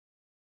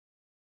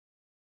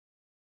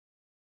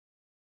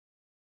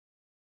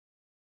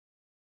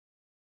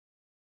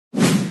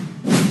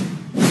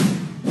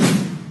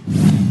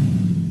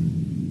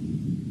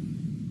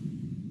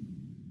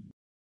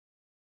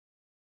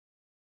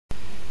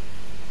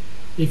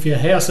If your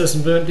house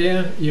hasn't burnt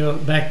down, you're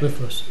back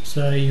with us.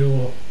 So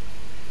your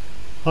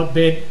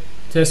hotbed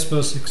test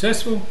was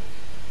successful.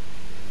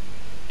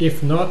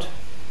 If not,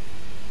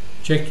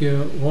 check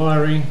your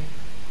wiring,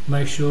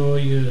 make sure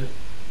your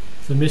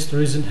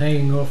thermistor isn't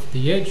hanging off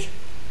the edge,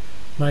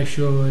 make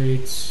sure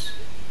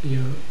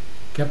your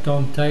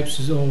Kapton tapes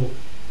is all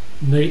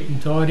neat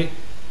and tidy,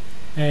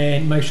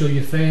 and make sure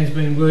your fan's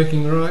been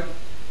working right.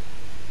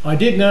 I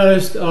did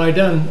notice I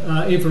done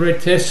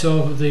infrared tests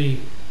of the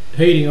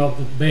heating of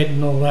the bed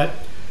and all that,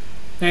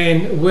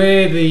 and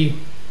where the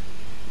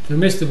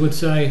thermistor would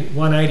say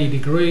 180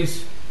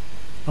 degrees,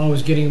 I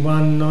was getting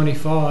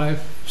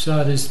 195,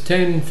 so there's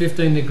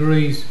 10-15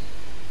 degrees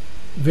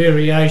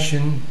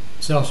variation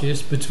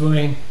Celsius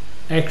between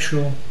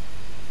actual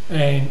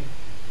and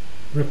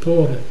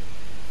reported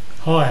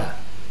higher.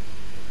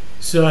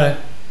 So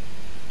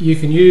you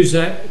can use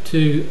that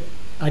to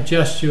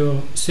adjust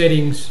your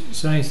settings.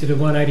 Say instead of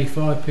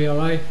 185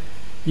 PLA,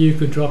 you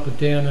could drop it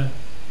down to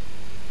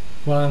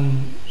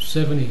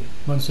 170,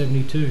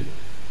 172.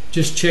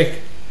 Just check,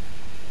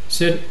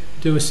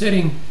 do a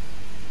setting,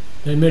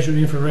 then measure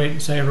infrared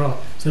and say right.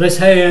 So that's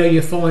how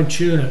you fine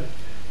tune it.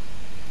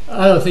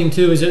 Other thing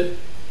too is that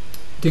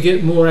to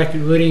get more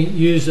accurate reading,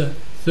 use a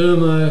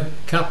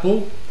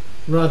thermocouple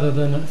rather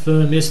than a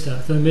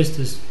thermistor.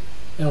 Thermistors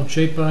El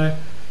Cheapo.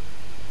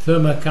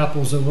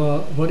 Thermocouples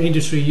are what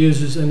industry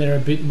uses, and they're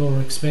a bit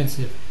more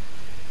expensive.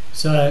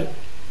 So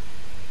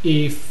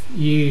if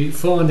you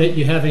find that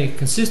you're having a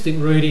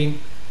consistent reading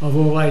of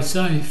always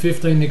say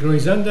 15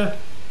 degrees under,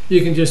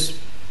 you can just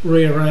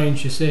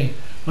rearrange your setting.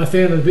 I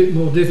found it a bit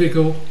more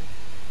difficult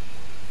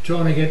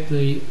trying to get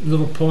the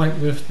little point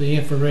with the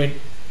infrared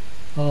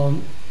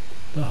on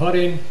the hot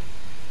end,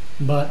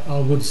 but I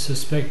would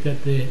suspect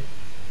that they're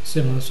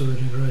similar sort of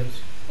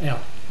degrees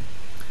out.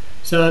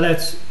 So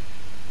that's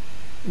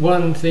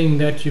one thing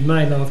that you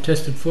may not have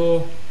tested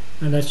for,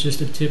 and that's just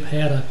a tip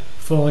how to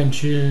fine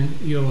tune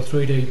your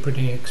 3D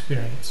printing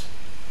experience.